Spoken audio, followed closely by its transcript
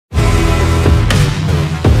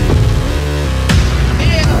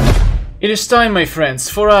It is time, my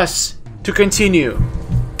friends, for us to continue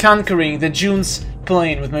conquering the June's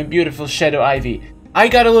plane with my beautiful Shadow Ivy. I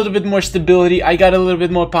got a little bit more stability, I got a little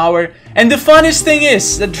bit more power, and the funnest thing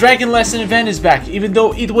is that Dragon Lesson event is back, even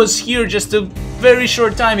though it was here just a very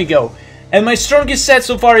short time ago. And my strongest set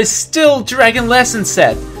so far is still Dragon Lesson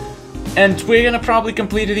set. And we're gonna probably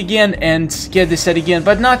complete it again and get this set again,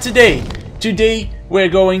 but not today. Today we're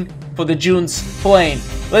going for the June's plane.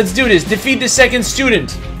 Let's do this. Defeat the second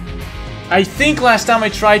student. I think last time I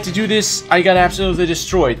tried to do this, I got absolutely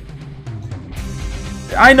destroyed.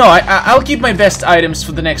 I know, I'll keep my best items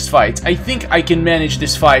for the next fight. I think I can manage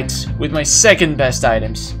this fight with my second best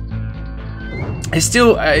items. I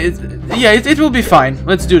still, it will be fine.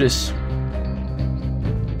 Let's do this.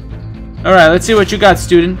 Alright, let's see what you got,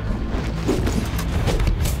 student.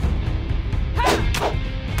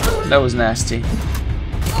 That was nasty.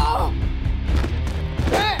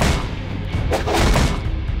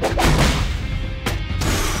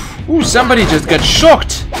 Ooh, somebody just got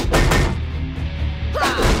shocked.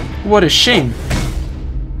 What a shame.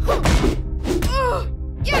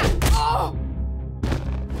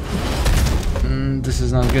 This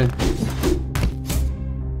is not good.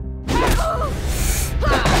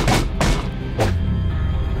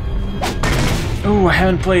 Oh, I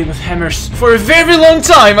haven't played with hammers for a very long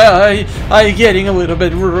time. I'm getting a little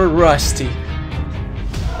bit rusty.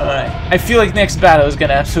 Alright, I feel like next battle is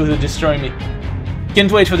gonna absolutely destroy me. Can't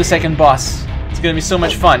wait for the second boss. It's gonna be so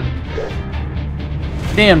much fun.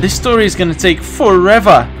 Damn, this story is gonna take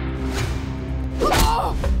forever.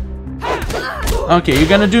 Okay, you're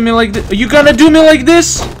gonna do me like this? You gonna do me like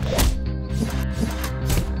this?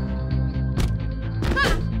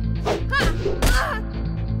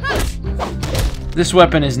 This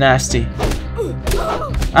weapon is nasty.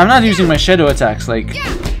 I'm not using my shadow attacks, like...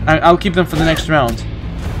 I'll keep them for the next round.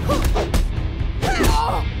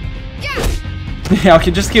 Yeah,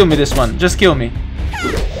 okay, just kill me this one. Just kill me.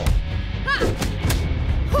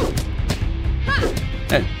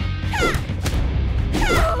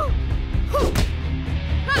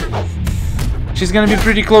 She's gonna be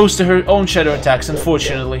pretty close to her own shadow attacks,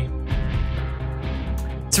 unfortunately.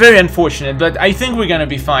 It's very unfortunate, but I think we're gonna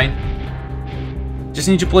be fine. Just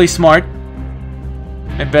need to play smart.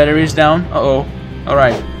 My battery is down. Uh-oh.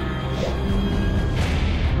 Alright.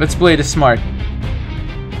 Let's play this smart.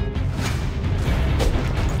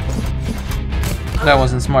 That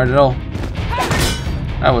wasn't smart at all.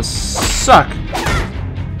 That was suck.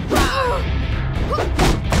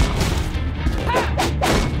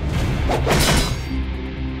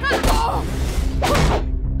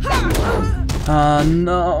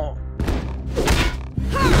 No.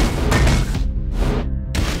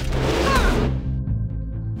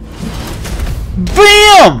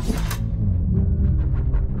 BAM!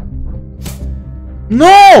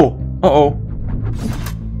 No! Uh-oh.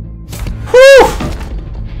 Whew!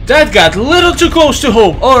 That got a little too close to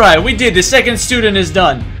home. Alright, we did. The second student is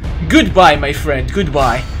done. Goodbye, my friend.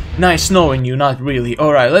 Goodbye. Nice knowing you. Not really.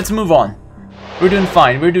 Alright, let's move on. We're doing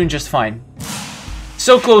fine. We're doing just fine.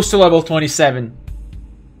 So close to level 27.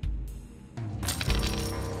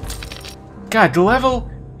 God, the level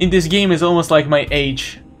in this game is almost like my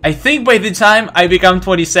age. I think by the time I become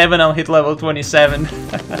 27, I'll hit level 27.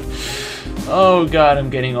 Oh god, I'm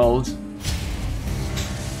getting old.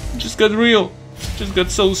 It just got real. It just got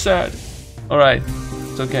so sad. Alright,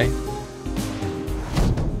 it's okay.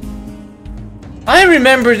 I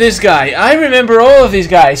remember this guy. I remember all of these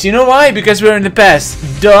guys. You know why? Because we're in the past.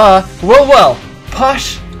 Duh. Well.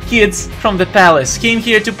 Posh kids from the palace came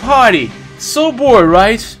here to party. So bored,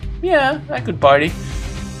 right? Yeah, I could party.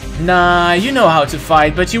 Nah, you know how to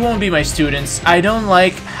fight, but you won't be my students. I don't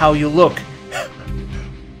like how you look.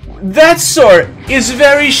 That sword is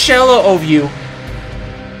very shallow of you.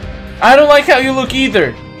 I don't like how you look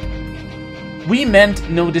either. We meant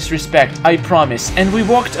no disrespect, I promise. And we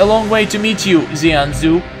walked a long way to meet you, Xiang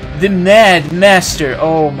Tzu. The Mad Master.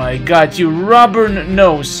 Oh my god, you rubber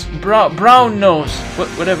nose. Brown nose.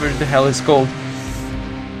 Whatever the hell it's called.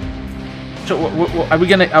 So, are we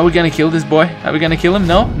gonna kill this boy? Are we gonna kill him?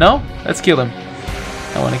 No? No? Let's kill him.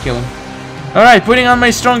 I wanna kill him. Alright, putting on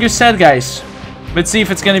my strongest set, guys. Let's see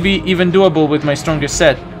if it's gonna be even doable with my strongest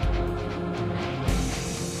set.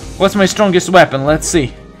 What's my strongest weapon? Let's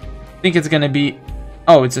see. I think it's gonna be...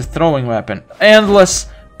 Oh, it's a throwing weapon. Endless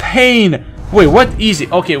pain. Wait, what? Easy.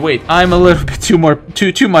 Okay, wait. I'm a little bit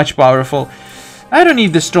too much powerful. I don't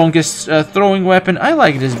need the strongest throwing weapon. I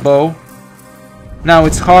like this bow. Now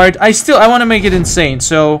it's hard. I want to make it insane.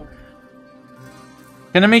 So,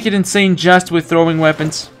 can I make it insane just with throwing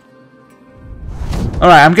weapons? All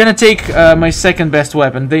right, I'm gonna take my second best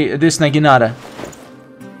weapon, this Naginata.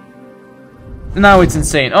 Now it's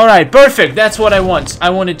insane. Alright, perfect. That's what I want. I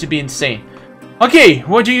want it to be insane. Okay,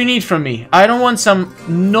 what do you need from me? I don't want some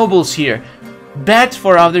nobles here. Bad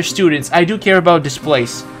for other students. I do care about this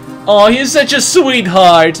place. Oh, he's such a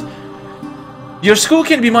sweetheart. Your school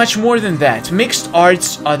can be much more than that. Mixed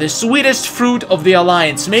arts are the sweetest fruit of the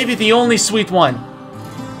Alliance. Maybe the only sweet one.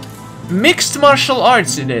 Mixed martial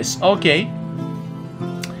arts it is. Okay.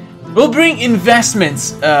 We'll bring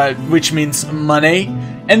investments, which means money,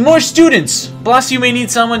 and more students. Plus you may need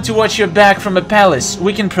someone to watch your back from a palace.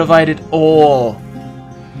 We can provide it all.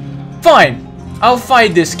 Fine. I'll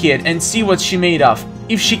fight this kid and see what she made of.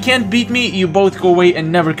 If she can't beat me, you both go away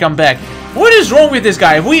and never come back. What is wrong with this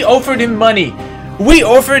guy? We offered him money. We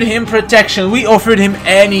offered him protection. We offered him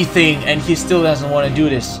anything, and he still doesn't want to do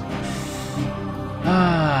this.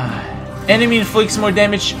 Enemy inflicts more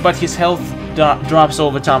damage, but his health drops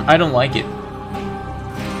over time. I don't like it.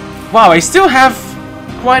 Wow, I still have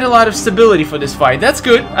quite a lot of stability for this fight. That's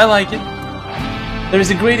good. I like it. There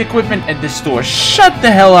is a great equipment at this store. Shut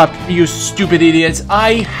the hell up, you stupid idiots.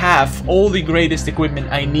 I have all the greatest equipment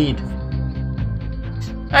I need.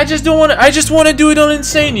 I just don't want to. I just want to do it on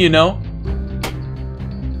insane, you know.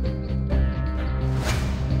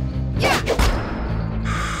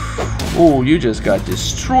 Oh, you just got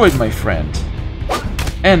destroyed, my friend.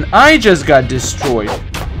 And I just got destroyed.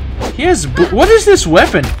 He has. What is this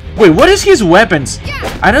weapon? Wait, what is his weapons?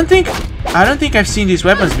 I don't think I've seen these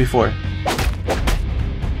weapons before.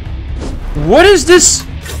 What is this?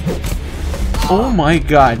 Oh my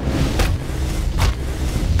god.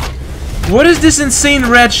 What is this insane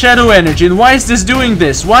red shadow energy? And why is this doing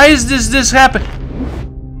this? Why is this happen?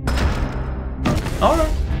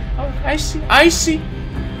 Alright. I see.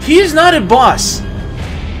 He is not a boss.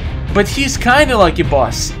 But he's kinda like a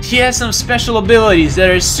boss. He has some special abilities that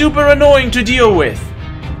are super annoying to deal with.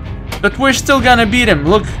 But we're still gonna beat him.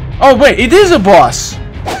 Look. Oh wait, it is a boss.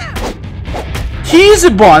 He's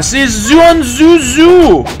a boss. It's Xiang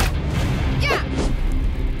Tzu.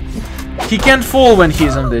 He can't fall when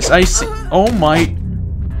he's on this. I see. Oh my.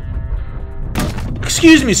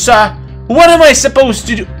 Excuse me, sir. What am I supposed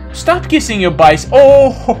to do? Stop kissing your bice.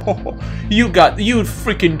 Oh, you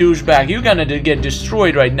freaking douchebag. You're gonna get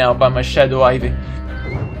destroyed right now by my shadow ivy.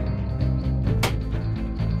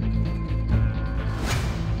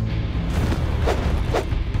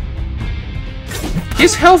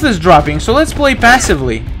 His health is dropping, so let's play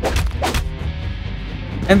passively.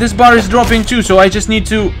 And this bar is dropping too, so I just need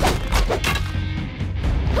to...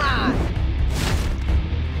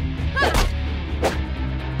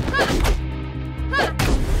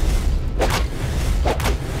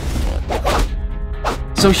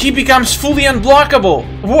 So he becomes fully unblockable.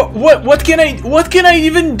 What can I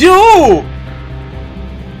even do?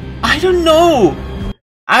 I don't know.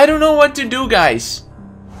 I don't know what to do, guys.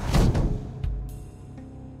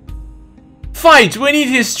 Fight! We need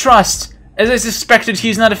his trust. As I suspected,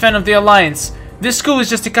 he's not a fan of the Alliance. This school is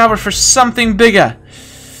just a cover for something bigger.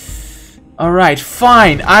 Alright,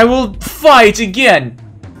 fine. I will fight again.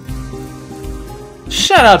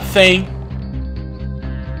 Shut up, Thane.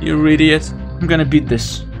 You idiot. I'm gonna beat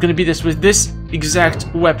this. I'm gonna beat this with this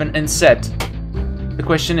exact weapon and set. The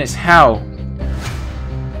question is, how?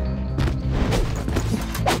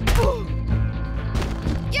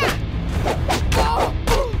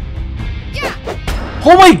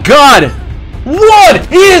 Oh my god!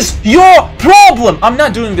 What is your problem? I'm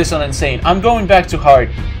not doing this on insane. I'm going back to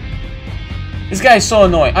hard. This guy is so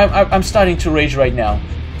annoying. I'm starting to rage right now.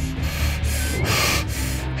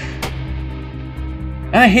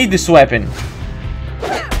 And I hate this weapon.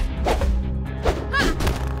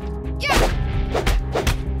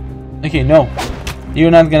 Okay, no. You're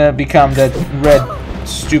not gonna become that red,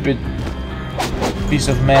 stupid piece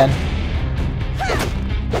of man.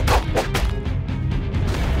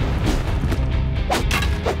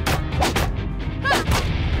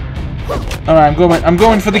 Alright, I'm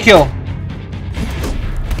going for the kill.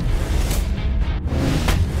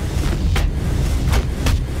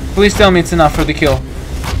 Please tell me it's enough for the kill.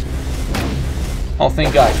 Oh,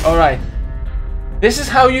 thank God. Alright. This is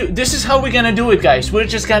how we're gonna do it, guys. We're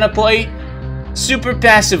just gonna play super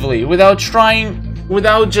passively, without trying,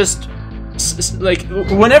 without just like,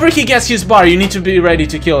 whenever he gets his bar, you need to be ready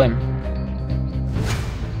to kill him.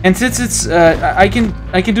 And since it's I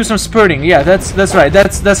can do some spurting. Yeah, that's right.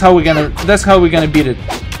 That's how we're gonna beat it.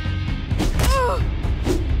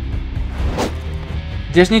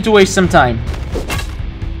 Just need to waste some time.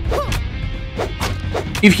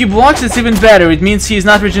 If he blocks, it's even better. It means he's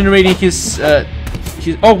not regenerating his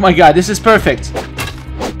oh my god, this is perfect.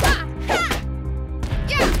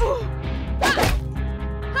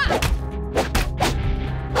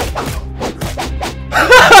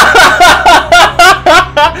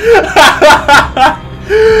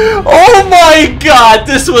 god,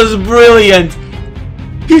 this was brilliant!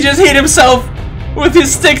 He just hit himself with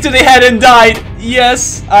his stick to the head and died.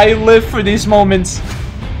 Yes, I live for these moments.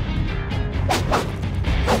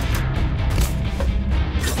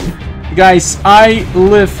 Guys, I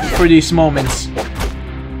live for these moments.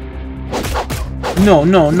 No,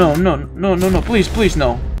 no, no, no, no, no, no, please, please,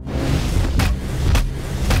 no.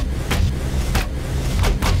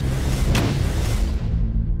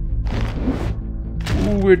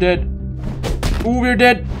 Ooh, we're dead. Ooh, we're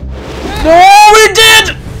dead. No, we're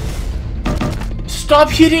dead! Stop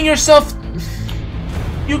hitting yourself.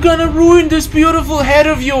 You're gonna ruin this beautiful head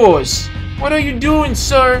of yours. What are you doing,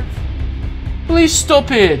 sir? Please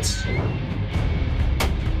stop it.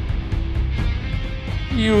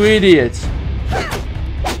 You idiot.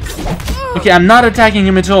 Okay, I'm not attacking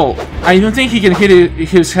him at all. I don't think he can hit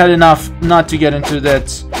his head enough not to get into that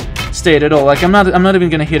state at all. Like, I'm not even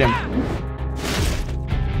gonna hit him.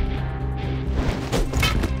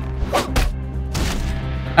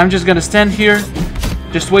 I'm just gonna stand here,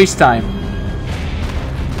 just waste time.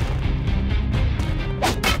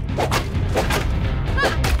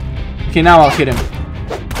 Okay, now I'll hit him.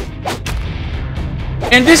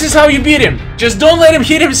 And this is how you beat him. Just don't let him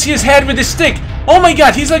hit his head with his stick. Oh my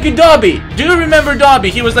god, he's like a Dobby. Do you remember Dobby?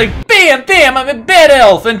 He was like, bam, bam, I'm a bad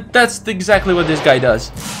elf. And that's exactly what this guy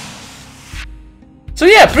does. So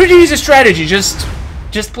yeah, pretty easy strategy. Just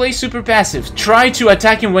play super passive. Try to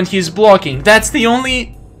attack him when he's blocking. That's the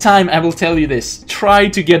only time I will tell you this. Try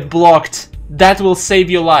to get blocked. That will save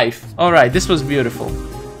your life. Alright, this was beautiful.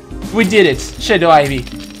 We did it, Shadow Ivy.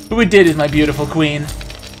 We did it, my beautiful queen.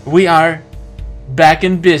 We are back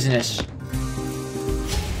in business.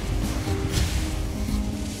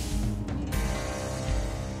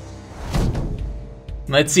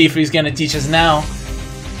 Let's see if he's gonna teach us now.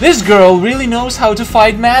 This girl really knows how to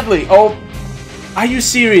fight madly. Oh, are you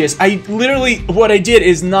serious? What I did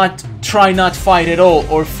is not fight at all,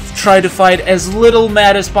 or try to fight as little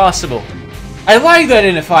mad as possible. I like that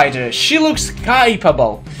in a fighter. She looks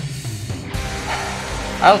capable.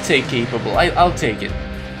 I'll take capable. I'll take it.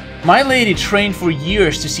 My lady trained for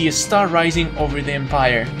years to see a star rising over the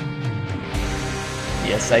empire.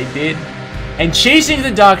 Yes, I did. And chasing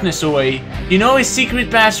the darkness away. You know his secret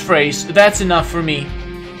passphrase. That's enough for me.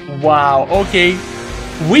 Wow, okay.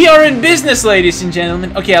 We are in business, ladies and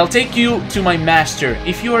gentlemen. Okay, I'll take you to my master.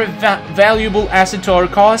 If you are a valuable asset to our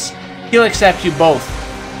cause, he'll accept you both.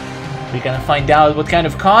 We're gonna find out what kind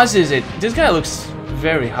of cause is it. This guy looks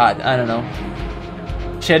very hot. I don't know.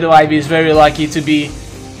 Shadow Ivy is very lucky to be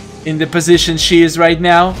in the position she is right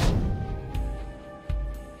now.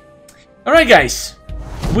 Alright guys,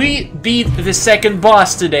 we beat the second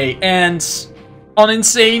boss today, and on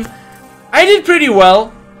Insane, I did pretty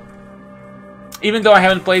well. Even though I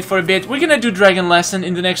haven't played for a bit. We're gonna do Dragon Lesson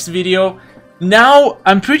in the next video. Now,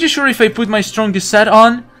 I'm pretty sure if I put my strongest set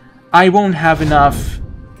on, I won't have enough.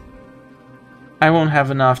 I won't have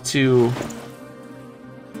enough to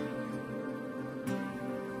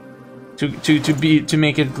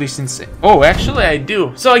make it at least insane. Oh, actually I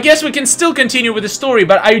do. So I guess we can still continue with the story,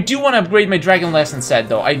 but I do want to upgrade my Dragon Lesson set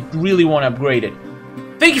though. I really want to upgrade it.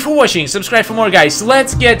 Thank you for watching. Subscribe for more, guys.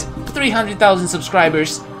 Let's get 300,000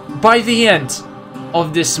 subscribers by the end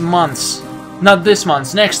of this month. Not this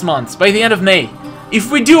month, next month. By the end of May. If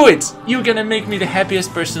we do it, you're gonna make me the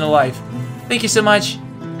happiest person alive. Thank you so much.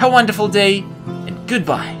 Have a wonderful day, and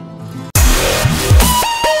goodbye.